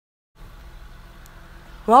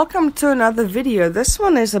Welcome to another video. This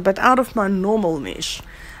one is a bit out of my normal niche,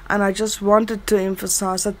 and I just wanted to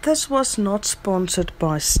emphasize that this was not sponsored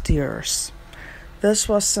by Steers. This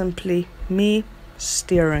was simply me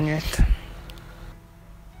steering it.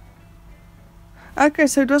 Okay,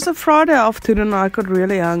 so it was a Friday afternoon. I got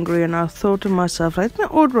really hungry and I thought to myself, let me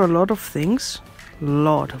order a lot of things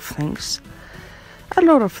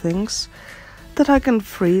that I can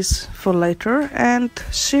freeze for later and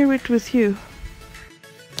share it with you.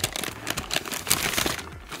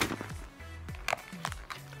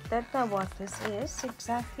 Don't know what this is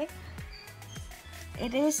exactly.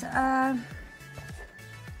 It is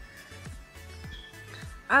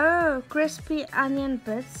crispy onion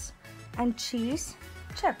bits and cheese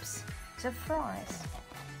chips. The fries.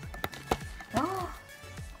 Oh,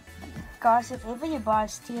 guys, if ever you buy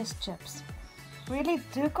Steers chips, really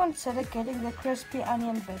do consider getting the crispy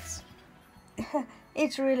onion bits.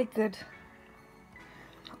 It's really good.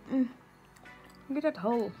 Look at that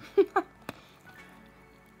hole.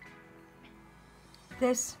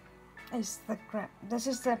 This is the crap. This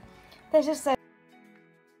is the.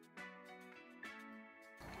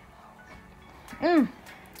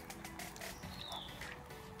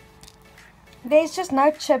 There's just no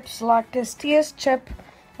chips like a Steers chip.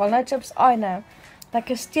 Well, no chips I know. Like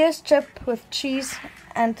a Steers chip with cheese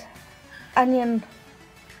and onion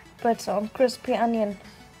bits on, crispy onion.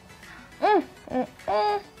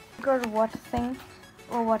 Got what thing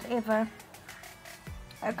or whatever.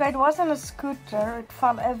 Okay, it was on a scooter. It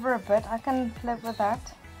fell over a bit. I can live with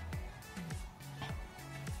that.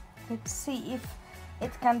 Let's see if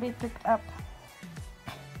it can be picked up.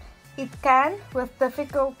 It can with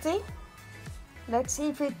difficulty. Let's see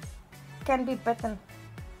if it can be bitten.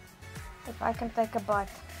 If I can take a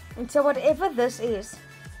bite. And so whatever this is,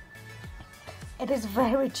 it is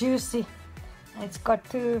very juicy. It's got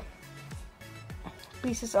 2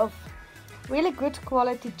 pieces of really good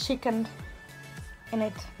quality chicken in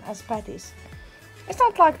it as patties. It's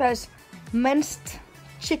not like those minced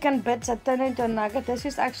chicken bits that turn into a nugget. This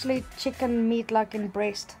is actually chicken meat like in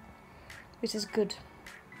breast, which is good.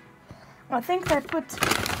 I think they put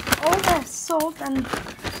all the salt and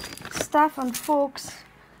stuff and forks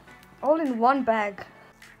all in one bag.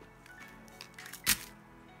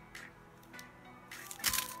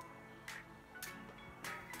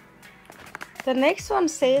 The next one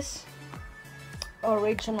says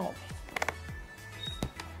original.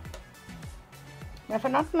 If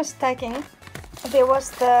I'm not mistaken, there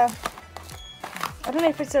was the, I don't know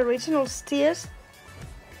if it's original Steers.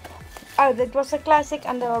 Oh, that was a classic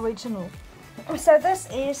and the original. So this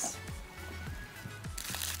is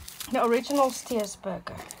the original Steers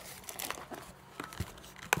burger.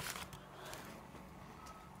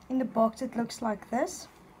 In the box it looks like this.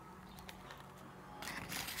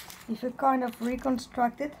 If you kind of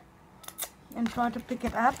reconstruct it and try to pick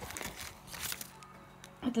it up,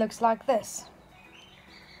 it looks like this.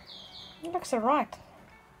 It looks alright.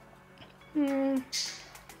 It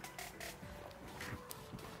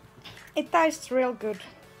tastes real good.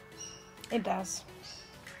 It does.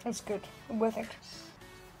 It's good. Worth it.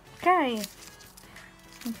 Okay.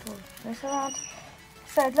 Pull this out.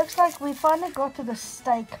 So it looks like we finally got to the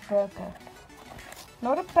steak burger.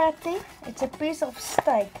 Not a patty. It's a piece of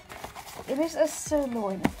steak. It is a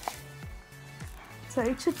sirloin. So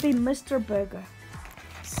it should be Mr. Burger.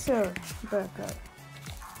 Sir Burger.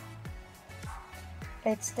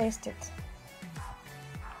 Let's taste it.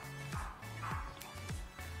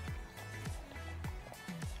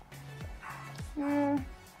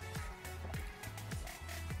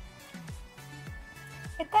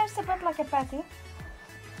 It tastes a bit like a patty.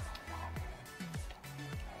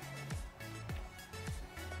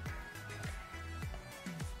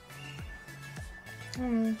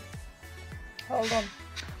 Hold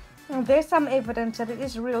on. There's some evidence that it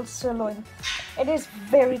is real sirloin. It is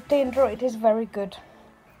very tender. It is very good.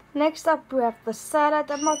 Next up we have the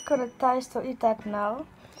salad. I'm not gonna taste or eat that now.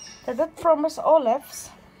 They did promise olives,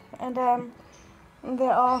 and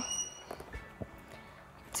there are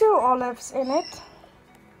 2 olives in it.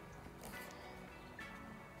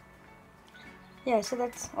 Yeah, so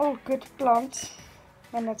that's all good plants,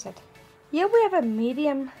 and that's it. Here we have a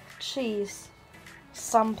medium cheese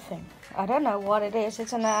something. I don't know what it is.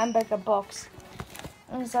 It's in a hamburger box.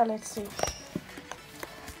 And so let's see.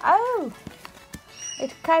 Oh!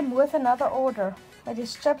 It came with another order. It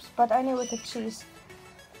is chips, but only with the cheese.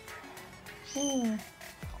 It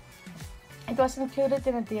was included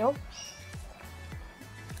in a deal.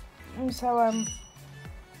 And so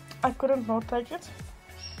I couldn't not take it.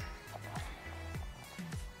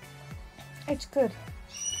 It's good.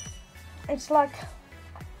 It's like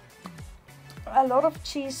a lot of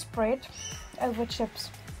cheese spread over chips.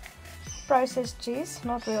 Processed cheese,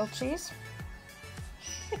 not real cheese.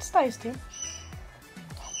 It's tasty.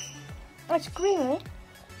 It's creamy.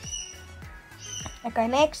 Okay,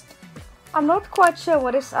 next. I'm not quite sure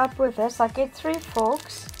what is up with this. I get 3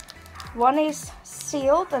 forks. One is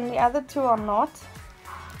sealed and the other 2 are not.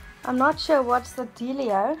 I'm not sure what's the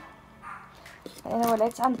dealio. Anyway,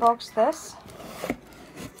 let's unbox this.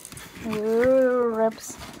 Ooh,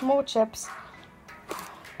 ribs. More chips.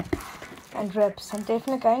 And ribs. I'm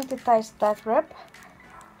definitely going to taste that rib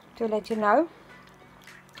to let you know.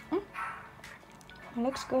 It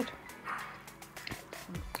looks good.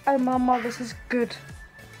 Oh mama, this is good.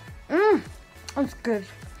 It's good.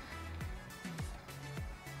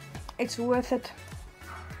 It's worth it.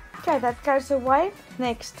 Okay, that goes away.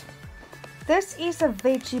 Next. This is a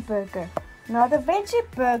veggie burger. Now the veggie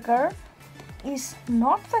burger is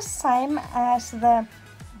not the same as the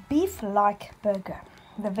beef-like burger.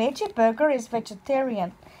 The veggie burger is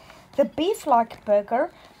vegetarian. The beef-like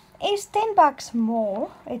burger is $10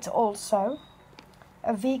 more. It's also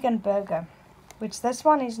a vegan burger, which this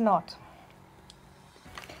one is not.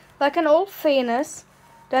 Like, in all fairness,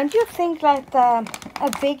 don't you think like a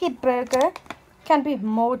veggie burger can be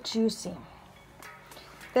more juicy?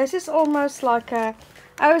 This is almost like a,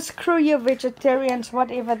 oh screw you vegetarians,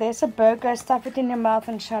 whatever, there's a burger, stuff it in your mouth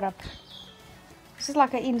and shut up. This is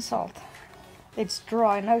like an insult. It's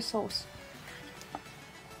dry, no sauce.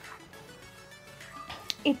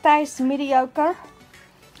 It tastes mediocre.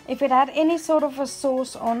 If it had any sort of a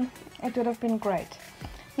sauce on, it would have been great.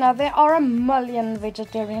 Now there are a million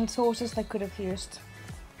vegetarian sauces they could have used.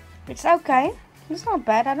 It's okay, it's not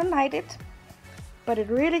bad, I don't hate it. But it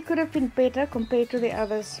really could have been better compared to the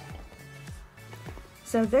others.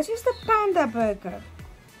 So this is the panda burger.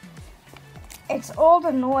 It's all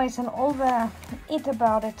the noise and all the it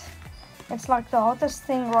about it. It's like the hottest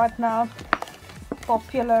thing right now.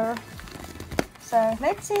 Popular. So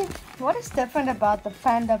let's see what is different about the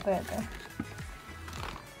panda burger.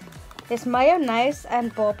 There's mayonnaise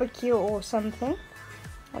and barbecue or something.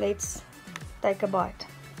 Let's take a bite.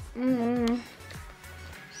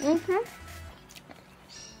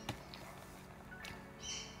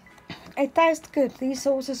 It tastes good. These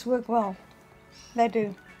sauces work well. They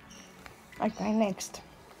do. Okay, next.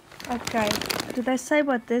 Okay, did I say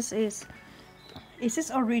what this is? Is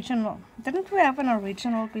this original? Didn't we have an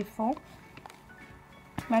original before?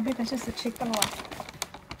 Maybe this is the chicken one.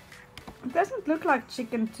 It doesn't look like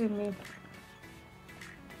chicken to me.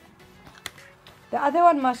 The other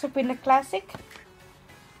one must have been a classic.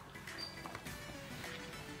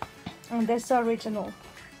 And this is the original.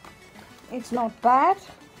 It's not bad.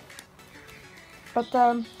 But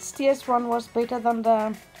the Steers one was better than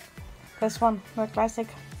this one, the classic.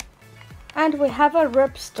 And we have a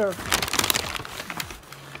ribster.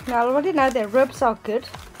 Now I already know the ribs are good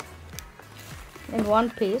in one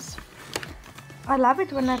piece. I love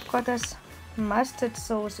it when I've got this mustard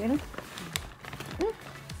sauce in.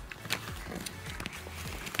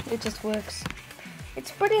 It just works.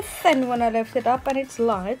 It's pretty thin when I lift it up and it's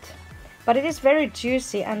light, but it is very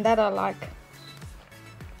juicy and that I like.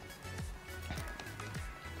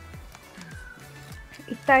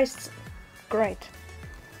 It tastes great.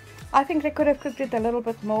 I think they could have cooked it a little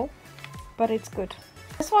bit more, but it's good.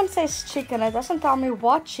 This one says chicken. It doesn't tell me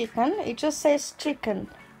what chicken, it just says chicken.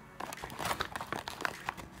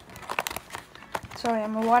 Sorry,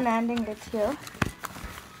 I'm one-handing it here.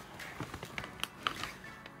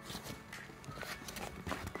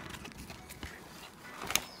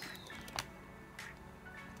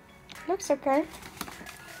 Looks okay.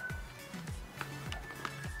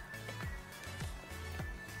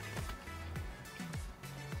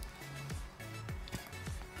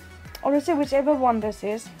 Honestly, whichever one this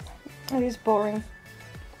is, it is boring.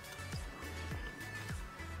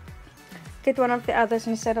 Get one of the others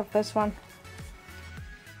instead of this one.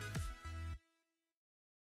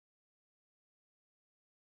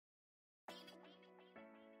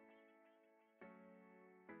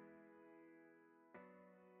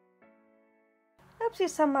 Oopsie,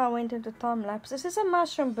 somehow I went into time lapse. This is a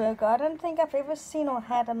mushroom burger. I don't think I've ever seen or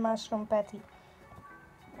had a mushroom patty.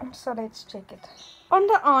 So let's check it. On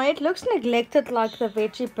the eye, it looks neglected like the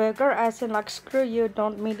veggie burger, as in like, screw you,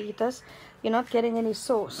 don't meat eaters. You're not getting any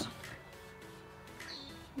sauce.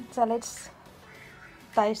 So let's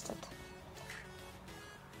taste it.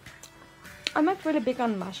 I'm not really big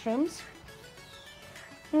on mushrooms.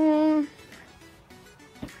 I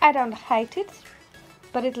don't hate it,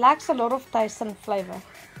 but it lacks a lot of taste and flavor.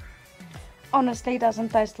 Honestly, it doesn't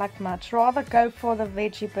taste like much. Rather go for the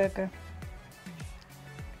veggie burger.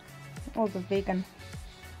 Or the vegan.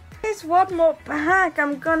 There's one more pack.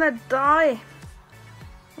 I'm gonna die.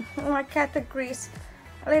 My categories.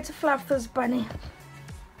 Let's fluff this bunny.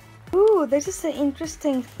 Ooh, this is an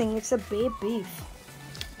interesting thing. It's a bare beef.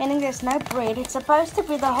 Meaning there's no bread. It's supposed to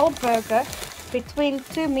be the whole burger between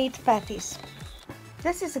two meat patties.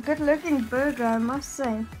 This is a good looking burger, I must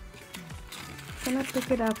say. Can I pick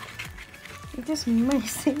it up? It is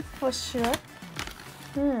messy for sure.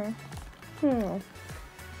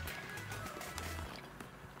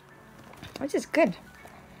 Which is good.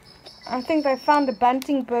 I think they found a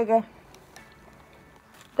bunting burger.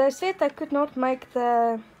 They said they could not make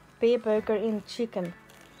the bear burger in chicken.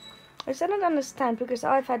 I still don't understand because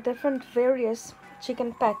I've had different various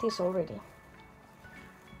chicken patties already.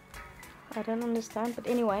 I don't understand, but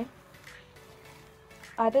anyway.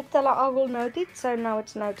 I did tell her I will note it, so now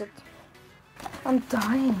it's noted. I'm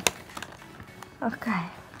dying. Okay,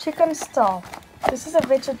 chicken stall. This is a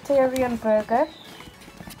vegetarian burger.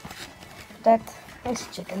 That is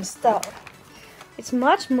chicken stall. It's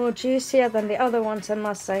much more juicier than the other ones, I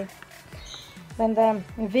must say. Than the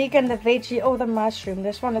vegan, the veggie, or the mushroom.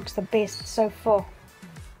 This one looks the best so far.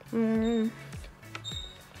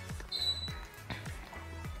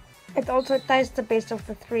 It also tastes the best of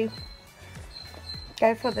the three.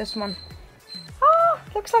 Go for this one. Oh,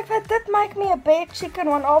 looks like they did make me a bear chicken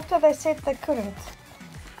one after they said they couldn't.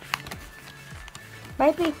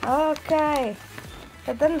 Maybe, okay.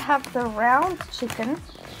 They didn't have the round chicken,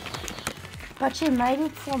 but she made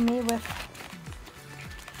it for me with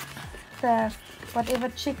the whatever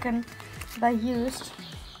chicken they used.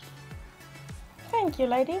 Thank you,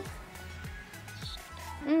 lady.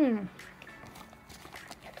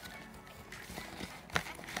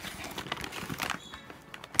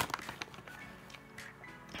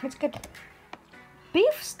 It's good.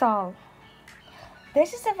 Beef style.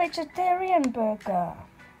 This is a vegetarian burger.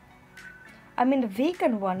 I mean the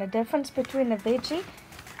vegan one. The difference between the veggie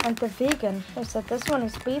and the vegan is that this one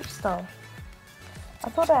is beef style. I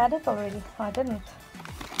thought I had it already. I didn't.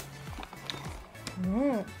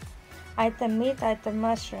 I had the meat, I had the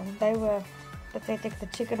mushroom. They were pathetic. The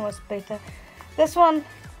chicken was better. This one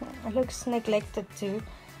looks neglected too.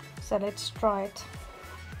 So let's try it.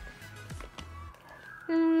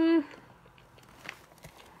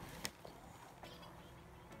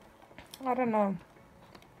 I don't know.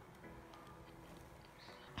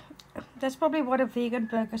 That's probably what a vegan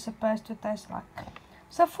burger is supposed to taste like.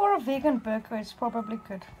 So for a vegan burger, it's probably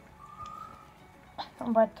good.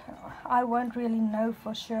 But I won't really know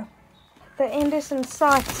for sure. The end is in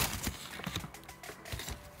sight.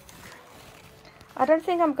 I don't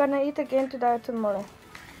think I'm gonna eat again today or tomorrow.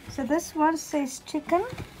 So this one says chicken.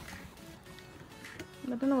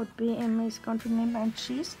 I don't know what BM is, can't remember, and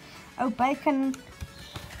cheese. Oh, bacon.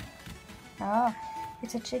 Oh,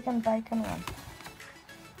 it's a chicken bacon one,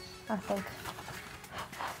 I think.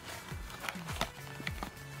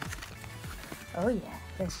 Oh yeah,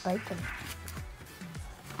 there's bacon.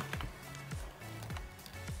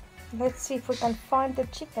 Let's see if we can find the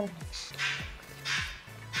chicken.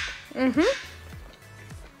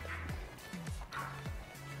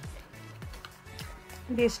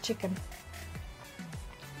 There's chicken.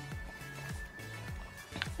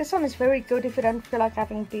 This one is very good if you don't feel like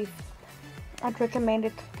having beef. I'd recommend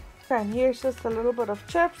it. Okay, here's just a little bit of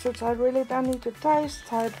chips, which I really don't need to taste.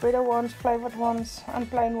 I had better ones, flavored ones, and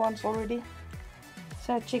plain ones already.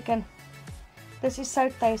 So chicken. This is so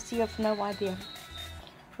tasty, you have no idea.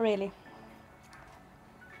 Really.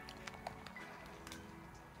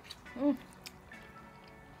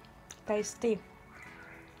 Tasty.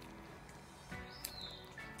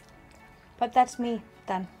 But that's me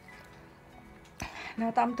done.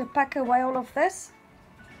 Now time to pack away all of this.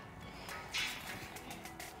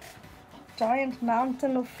 Giant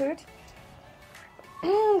mountain of food.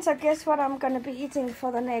 So guess what I'm gonna be eating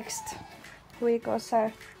for the next week or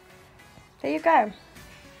so. There you go.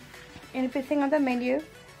 Everything on the menu.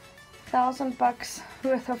 $1,000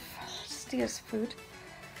 worth of steers food.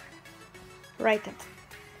 Rated.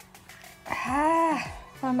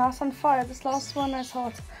 My mouth's on fire. This last one is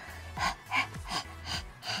hot.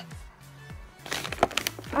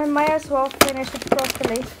 I may as well finish it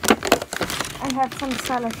properly and have some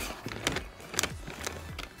salad.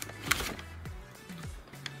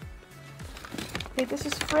 Okay, this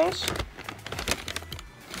is fresh.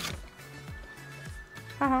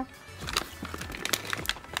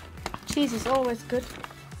 Cheese is always good.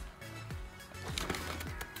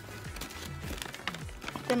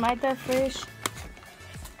 Tomato fresh.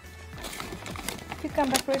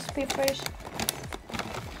 Cucumber crispy fresh.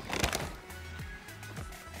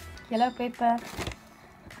 Yellow pepper.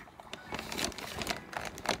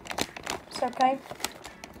 It's okay.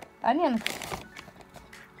 onion.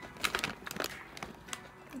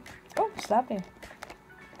 Oh, it's lovely.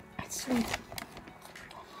 It's sweet.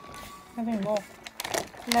 Having more.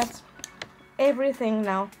 That's everything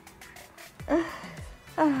now.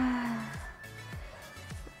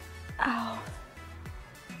 Ow.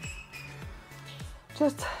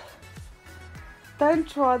 Just don't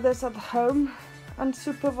try this at home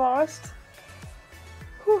unsupervised.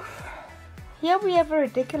 Whew. Here we have a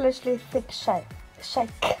ridiculously thick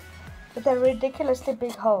shake with a ridiculously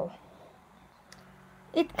big hole.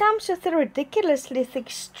 It comes with a ridiculously thick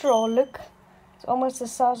straw. Look, it's almost the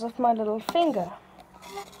size of my little finger.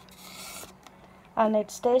 And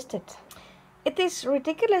let's taste it. It is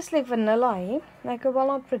ridiculously vanilla-y, like, well,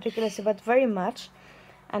 not ridiculously, but very much,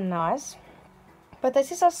 and nice. But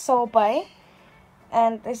this is a sorbet,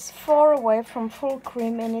 and it's far away from full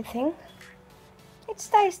cream anything. It's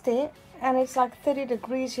tasty, and it's like 30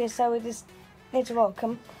 degrees here, so it's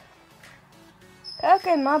welcome.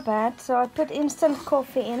 Okay, my bad. So I put instant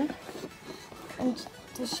coffee in, and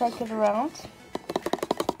to shake it around.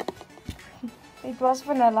 It was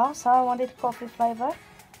vanilla, so I wanted coffee flavor.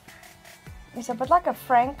 It's a bit like a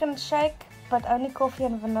Franken shake, but only coffee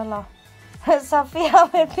and vanilla. Sophia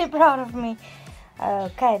would be proud of me.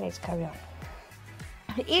 Okay, let's carry on.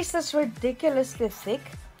 Is this ridiculously thick?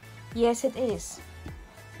 Yes, it is.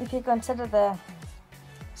 If you consider the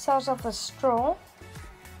size of a straw.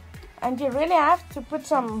 And you really have to put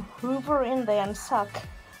some hoover in there and suck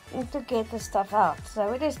to get the stuff out.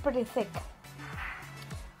 So it is pretty thick.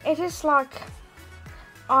 It is like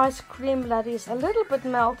ice cream that is a little bit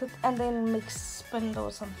melted and then mixed spinned or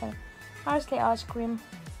something. Mostly ice cream,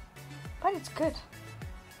 but it's good.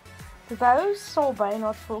 Though sorbet,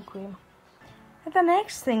 not full cream. And the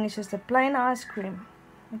next thing is just a plain ice cream.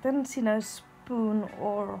 I didn't see no spoon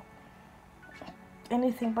or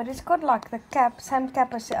anything, but it's got like the cap, same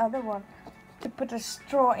cap as the other one, to put a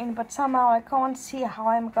straw in, but somehow I can't see how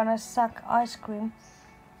I'm gonna suck ice cream.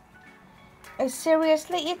 Is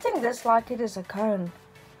seriously eating this like it is a cone.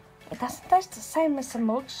 It doesn't taste the same as a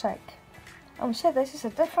milkshake. I'm sure this is a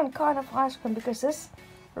different kind of ice cream, because this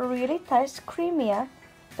really tastes creamier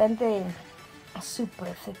than the super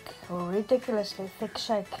thick or ridiculously thick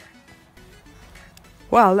shake.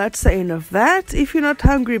 Well, that's the end of that. If you're not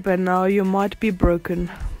hungry by now, you might be broken.